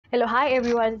Hello, hi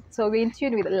everyone. So we're in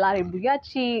tune with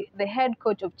Lawi, the head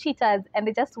coach of Cheetahs, and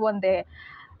they just won the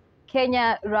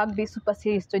Kenya Rugby Super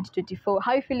Series 2024.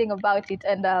 How are you feeling about it?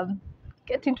 And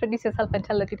get to introduce yourself and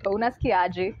tell the people. Unasikia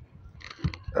aje?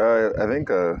 I think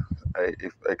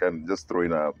if I can just throw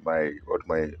in what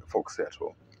my folks say at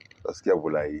home. Nasikia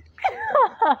bulai.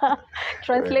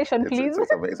 Translation, please.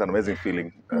 It's an amazing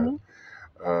feeling.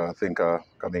 I think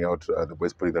coming out, the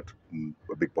boys putting that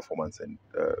a big performance and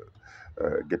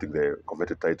getting the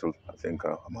coveted title. I think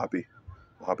I'm happy.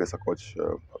 I'm happy as a coach.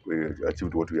 We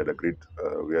achieved what we had agreed.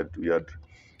 We had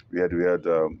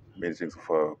many things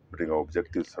for putting our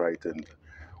objectives right and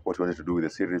what we wanted to do with the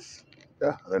series.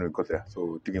 Yeah, and then we got there.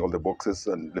 So ticking all the boxes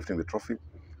and lifting the trophy.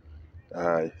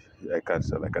 I can't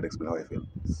explain how I feel.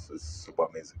 It's super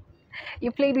amazing.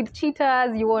 You played with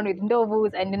Cheetahs, you won with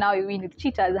Ndovus, and now you win with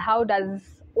Cheetahs.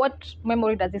 What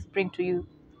memory does this bring to you?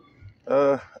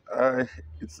 Uh,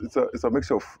 it's a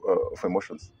mixture of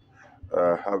emotions.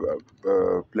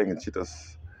 Playing in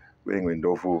Cheetahs, winning with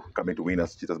Ndovu, coming to win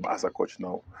as Cheetahs, but as a coach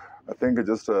now, I think it's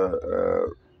just a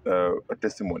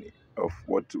testimony of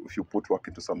what if you put work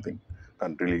into something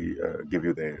can really give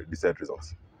you the desired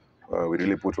results. We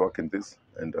really put work in this,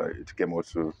 and it came out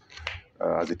to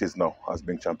as it is now, as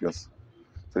being champions.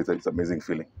 So it's an amazing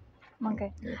feeling.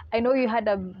 Okay. Yeah. I know you had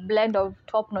a blend of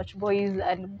top-notch boys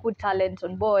and good talent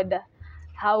on board.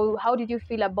 How did you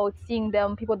feel about seeing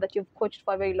them, people that you've coached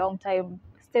for a very long time,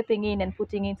 stepping in and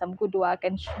putting in some good work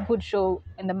and good show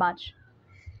in the match?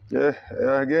 Yeah,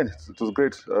 again, it was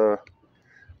great.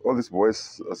 All these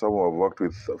boys, some who I've worked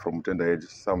with from tender age,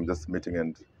 some just meeting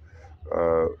them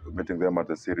at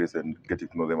the series and getting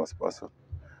to know them as person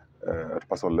at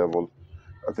personal level.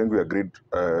 I think we agreed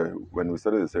when we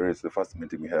started the series, the first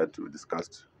meeting we had, we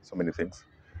discussed so many things.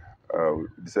 We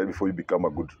decided before you become a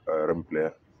good rugby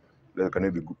player, can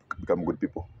you become good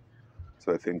people?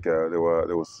 So I think there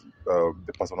was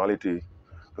the personality. It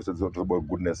was about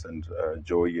goodness and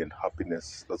joy and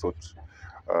happiness. That's what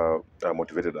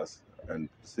motivated us. And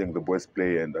seeing the boys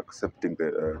play and accepting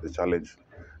the challenge,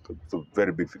 it's a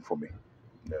very big thing for me.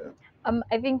 Yeah.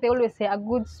 I think they always say a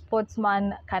good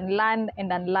sportsman can learn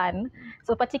and unlearn.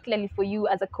 So particularly for you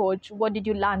as a coach, what did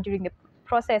you learn during the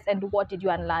process and what did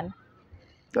you unlearn?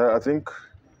 I think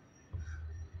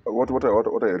what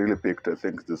I really picked, I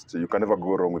think just you can never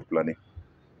go wrong with planning.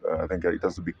 I think it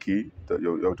has to be key. That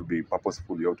you have to be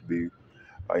purposeful. You have to be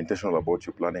intentional about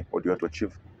your planning. What you have to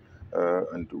achieve,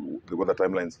 and what the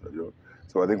timelines.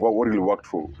 So I think what really worked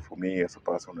for me as a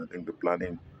person, I think the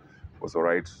planning was all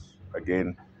right.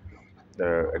 Again,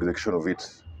 execution of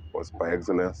it was by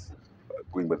excellence,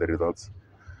 going by the results.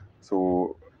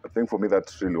 So I think for me that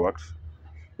really worked.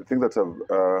 The thing that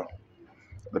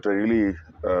I really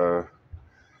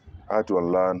had to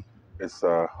unlearn is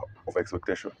of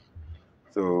expectation.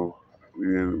 So we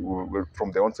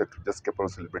from the onset, we just kept on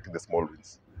celebrating the small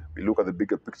wins. We look at the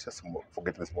bigger picture,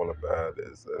 forgetting the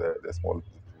small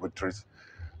victories.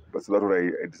 But so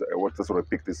that's what I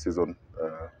picked this season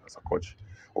as a coach.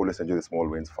 Always enjoy the small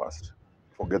wins first.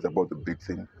 Forget about the big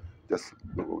thing. Just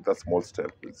that small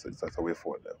step. That's a way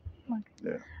forward. Okay.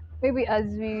 Yeah. Maybe as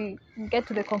we get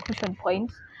to the conclusion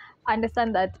point, I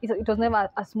understand that it was never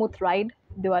a smooth ride.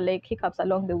 There were like hiccups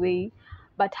along the way,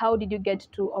 but how did you get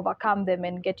to overcome them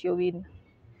and get your win?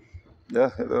 Yeah,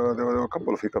 there were a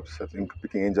couple of hiccups. I think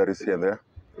picking injuries here and there.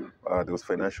 There was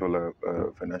financial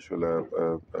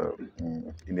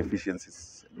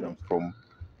inefficiencies from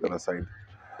the other side,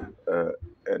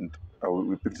 and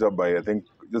we picked it up by I think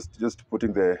just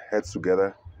putting the heads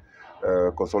together,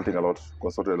 consulted a lot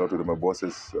with my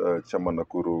bosses, Chairman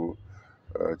Nakuru,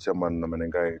 Chairman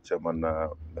Menengai, Chairman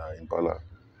Impala.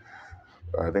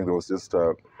 I think there was just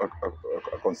a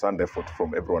concerned effort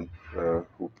from everyone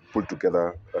who pulled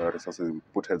together resources, we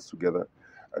put heads together,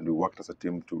 and we worked as a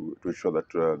team to ensure that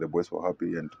the boys were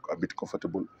happy and a bit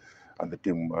comfortable, and the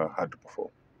team had to perform.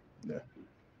 Yeah.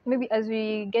 Maybe as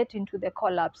we get into the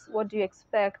collapse, what do you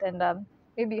expect, and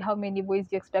maybe how many boys do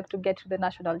you expect to get to the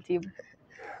national team?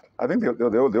 I think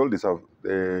they all deserve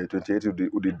the 28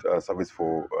 who did service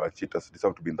for Cheetahs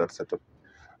deserve to be in that setup.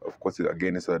 Of course,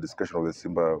 again, it's a discussion of the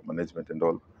Simba management and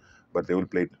all, but they will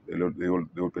play. They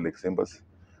will play like Simbas,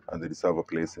 and they deserve a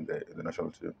place in the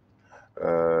national team.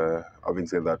 Having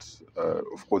said that,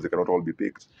 of course, they cannot all be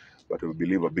picked, but we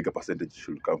believe a bigger percentage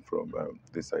should come from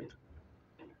this side.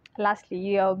 Lastly,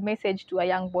 your message to a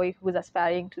young boy who's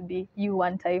aspiring to be you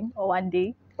one time or one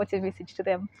day. What's your message to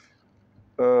them?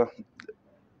 Uh,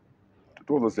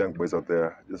 to all those young boys out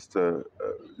there, just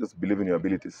believe in your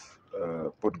abilities.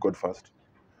 Put God first.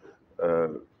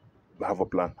 Have a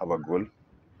plan, have a goal,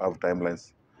 have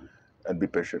timelines, and be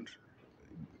patient.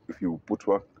 If you put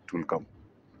work will come.